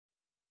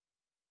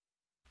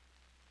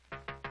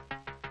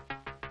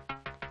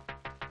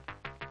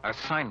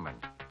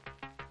Assignment.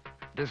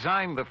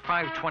 Design the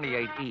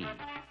 528e,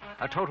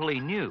 a totally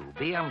new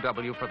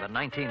BMW for the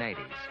 1980s.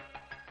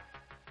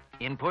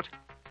 Input.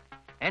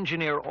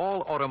 Engineer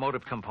all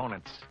automotive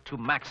components to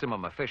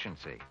maximum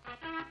efficiency.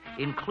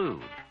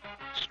 Include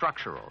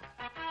structural,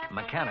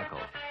 mechanical,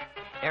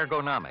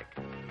 ergonomic,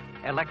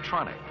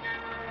 electronic,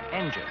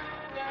 engine,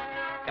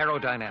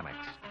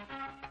 aerodynamics.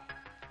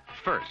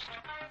 First,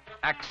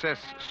 access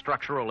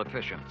structural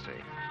efficiency.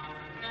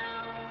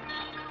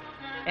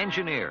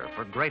 Engineer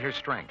for greater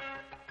strength,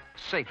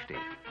 safety,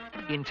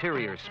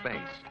 interior space,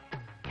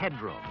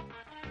 headroom,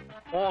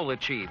 all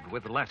achieved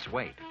with less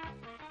weight.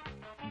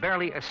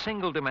 Barely a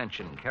single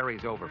dimension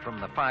carries over from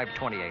the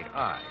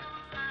 528i.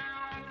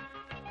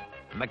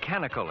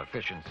 Mechanical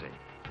efficiency.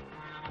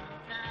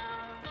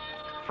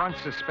 Front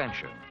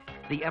suspension,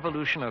 the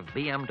evolution of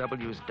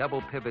BMW's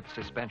double pivot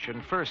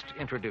suspension first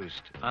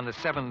introduced on the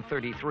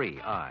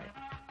 733i.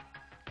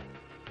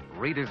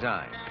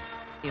 Redesigned,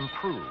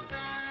 improved,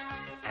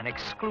 an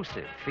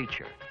exclusive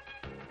feature.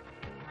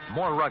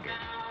 More rugged,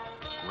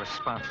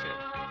 responsive,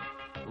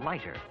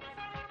 lighter,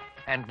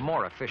 and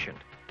more efficient.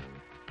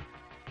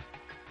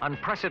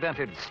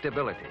 Unprecedented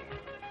stability,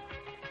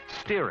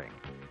 steering,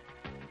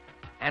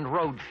 and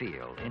road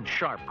feel in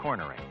sharp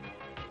cornering.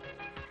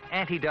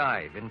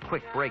 Anti-dive in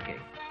quick braking.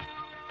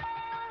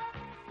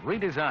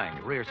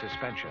 Redesigned rear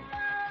suspension.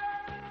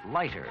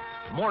 Lighter,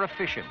 more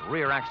efficient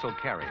rear axle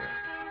carrier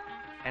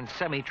and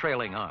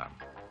semi-trailing arm.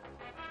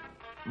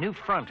 New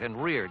front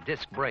and rear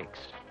disc brakes.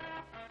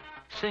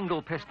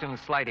 Single piston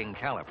sliding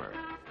caliper.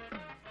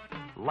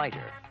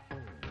 Lighter,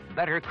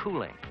 better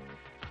cooling,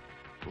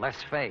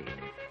 less fade.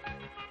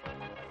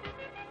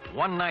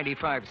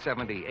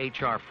 195/70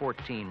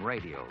 HR14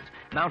 radials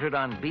mounted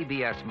on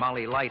BBS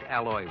Moly light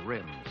alloy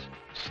rims.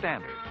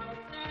 Standard,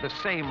 the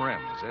same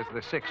rims as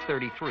the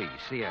 633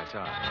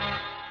 CSI.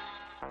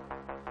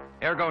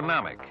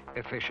 Ergonomic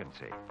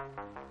efficiency.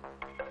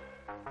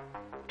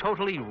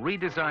 Totally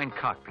redesigned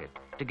cockpit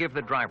to give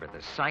the driver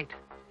the sight,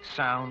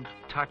 sound,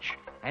 touch,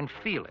 and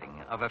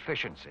feeling of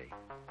efficiency.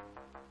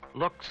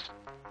 Looks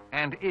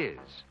and is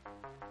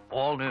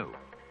all new.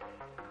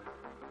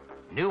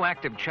 New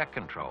active check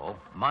control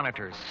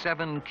monitors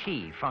 7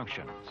 key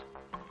functions.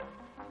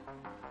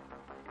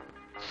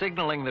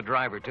 Signaling the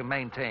driver to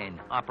maintain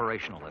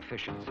operational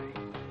efficiency.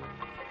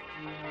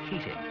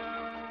 Heating,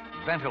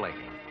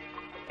 ventilating,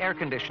 air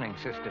conditioning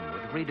system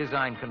with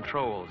redesigned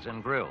controls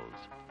and grills.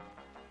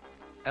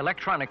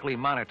 Electronically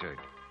monitored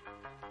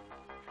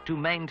to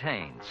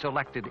maintain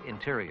selected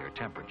interior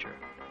temperature.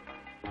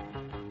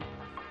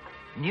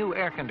 New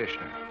air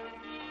conditioner,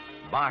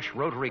 Bosch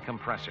rotary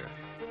compressor,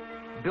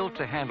 built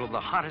to handle the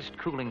hottest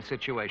cooling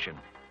situation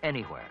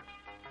anywhere.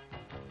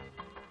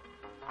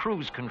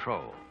 Cruise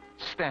control,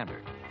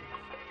 standard,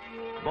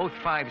 both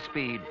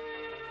 5-speed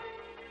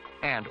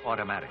and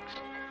automatics.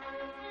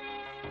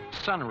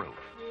 Sunroof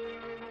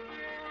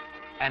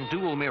and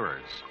dual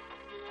mirrors,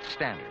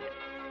 standard.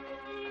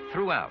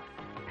 Throughout,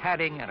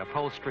 padding and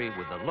upholstery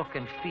with the look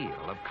and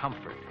feel of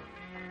comfort,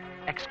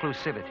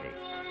 exclusivity.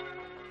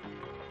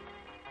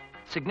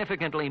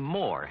 Significantly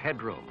more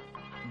headroom,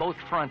 both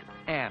front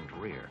and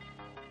rear.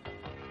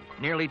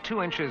 Nearly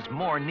 2 inches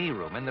more knee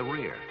room in the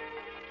rear.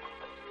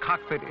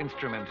 Cockpit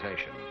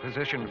instrumentation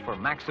positioned for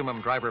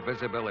maximum driver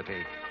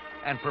visibility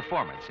and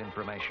performance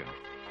information.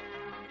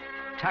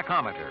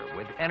 Tachometer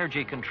with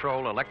energy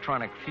control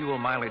electronic fuel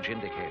mileage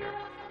indicator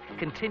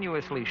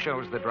continuously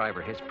shows the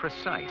driver his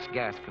precise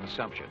gas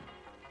consumption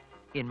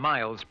in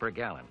miles per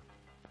gallon.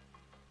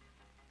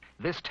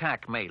 This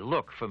tach may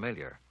look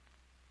familiar,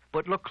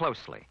 but look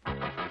closely.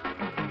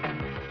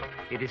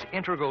 It is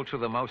integral to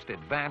the most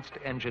advanced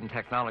engine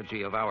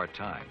technology of our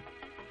time.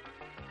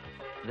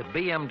 The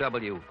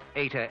BMW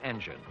ETA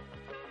engine,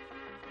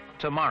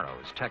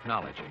 tomorrow's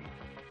technology.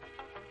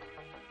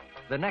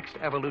 The next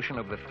evolution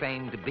of the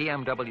famed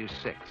BMW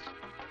 6,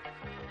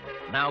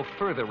 now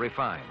further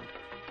refined,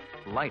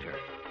 lighter,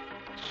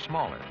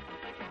 smaller,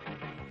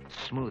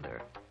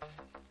 smoother.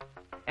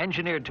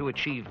 Engineered to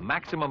achieve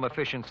maximum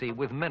efficiency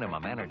with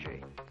minimum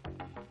energy.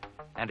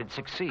 And it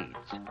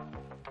succeeds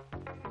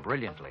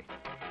brilliantly.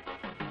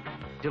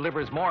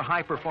 Delivers more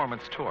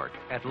high-performance torque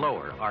at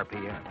lower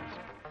RPMs.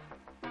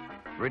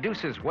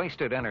 Reduces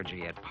wasted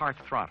energy at part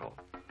throttle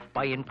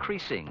by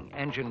increasing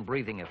engine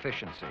breathing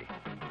efficiency.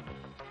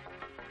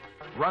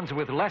 Runs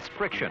with less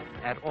friction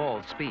at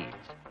all speeds,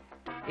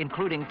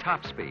 including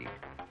top speed.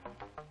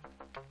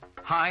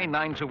 High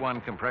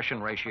 9-to-1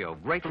 compression ratio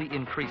greatly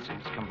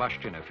increases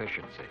combustion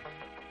efficiency.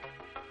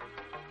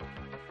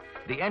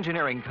 The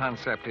engineering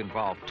concept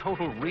involved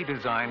total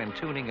redesign and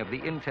tuning of the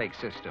intake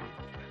system,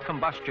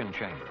 combustion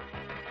chamber,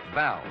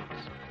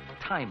 valves,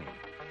 timing,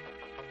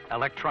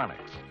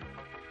 electronics.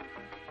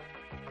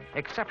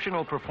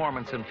 Exceptional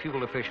performance and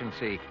fuel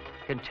efficiency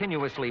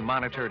continuously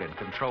monitored and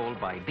controlled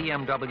by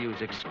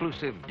BMW's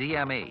exclusive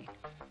DME,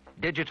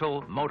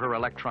 Digital Motor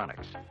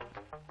Electronics.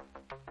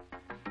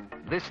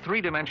 This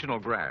 3-dimensional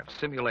graph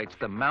simulates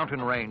the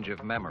mountain range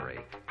of memory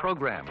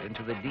programmed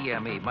into the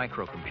DME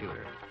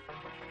microcomputer.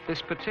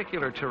 This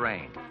particular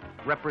terrain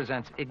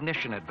represents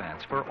ignition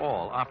advance for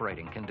all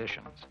operating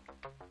conditions.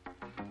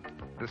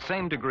 The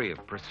same degree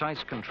of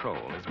precise control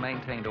is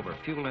maintained over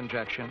fuel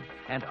injection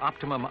and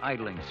optimum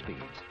idling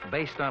speeds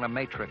based on a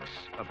matrix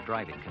of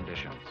driving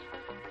conditions.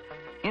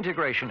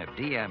 Integration of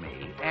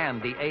DME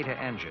and the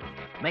ETA engine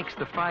makes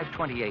the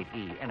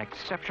 528E an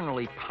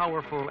exceptionally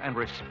powerful and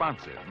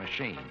responsive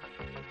machine,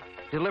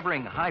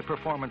 delivering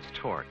high-performance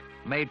torque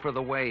made for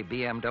the way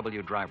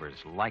BMW drivers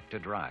like to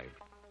drive.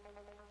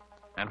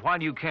 And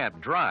while you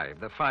can't drive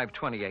the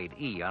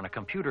 528E on a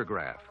computer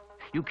graph,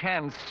 you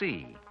can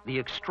see the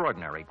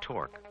extraordinary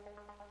torque.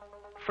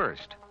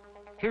 First,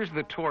 here's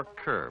the torque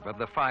curve of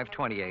the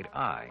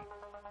 528i.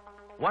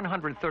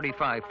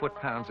 135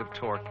 foot-pounds of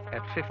torque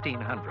at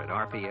 1,500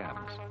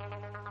 RPMs.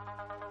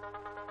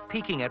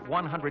 Peaking at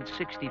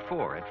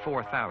 164 at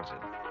 4,000.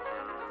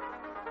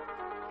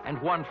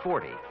 And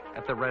 140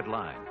 at the red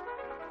line.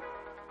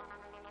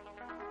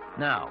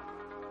 Now,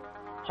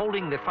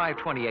 holding the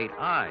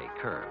 528i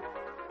curve,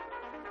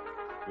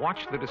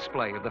 watch the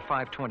display of the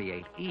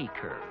 528e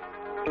curve.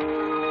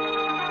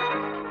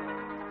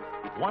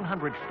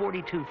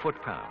 142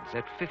 foot-pounds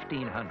at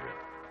 1,500.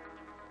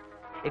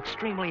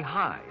 Extremely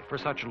high for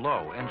such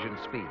low engine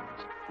speeds.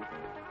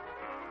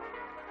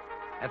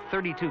 At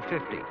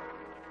 3,250,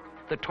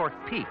 the torque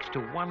peaks to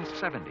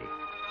 170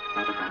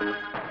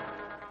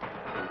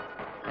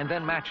 and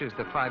then matches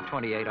the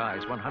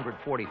 528i's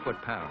 140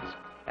 foot-pounds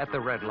at the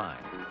red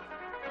line.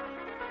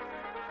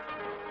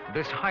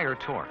 This higher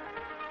torque,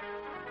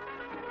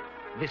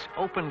 this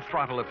open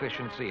throttle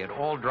efficiency at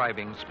all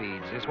driving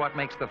speeds is what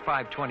makes the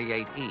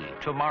 528e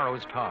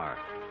tomorrow's car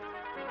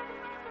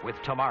with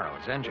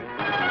tomorrow's engine.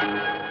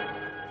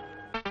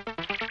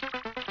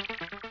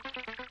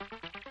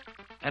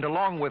 And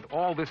along with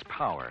all this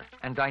power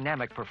and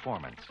dynamic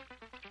performance,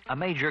 a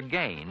major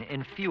gain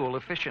in fuel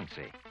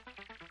efficiency.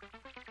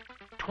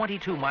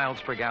 22 miles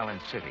per gallon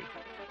city,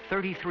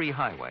 33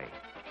 highway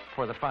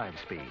for the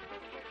 5-speed.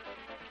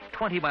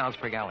 20 miles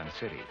per gallon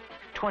city,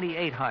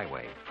 28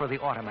 highway for the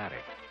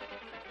automatic.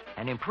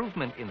 An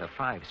improvement in the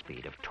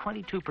 5-speed of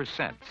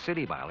 22%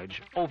 city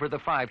mileage over the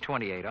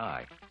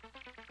 528i.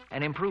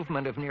 An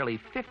improvement of nearly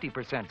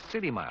 50%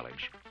 city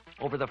mileage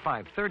over the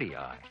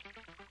 530i.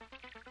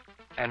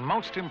 And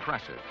most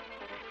impressive,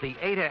 the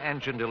ETA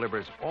engine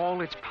delivers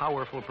all its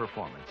powerful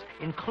performance,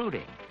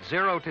 including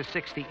 0 to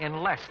 60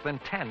 in less than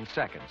 10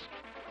 seconds,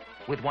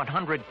 with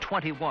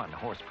 121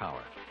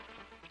 horsepower.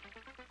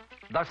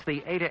 Thus,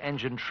 the ETA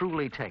engine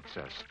truly takes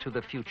us to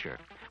the future,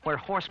 where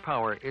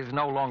horsepower is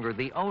no longer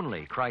the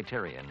only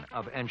criterion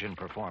of engine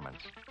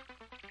performance.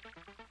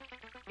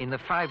 In the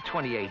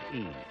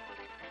 528e,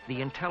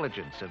 the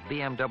intelligence of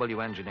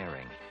BMW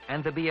engineering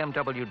and the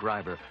BMW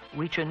driver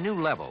reach a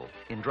new level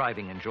in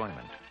driving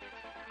enjoyment,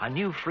 a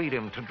new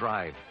freedom to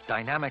drive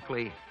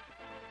dynamically,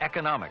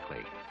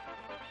 economically,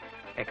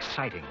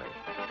 excitingly.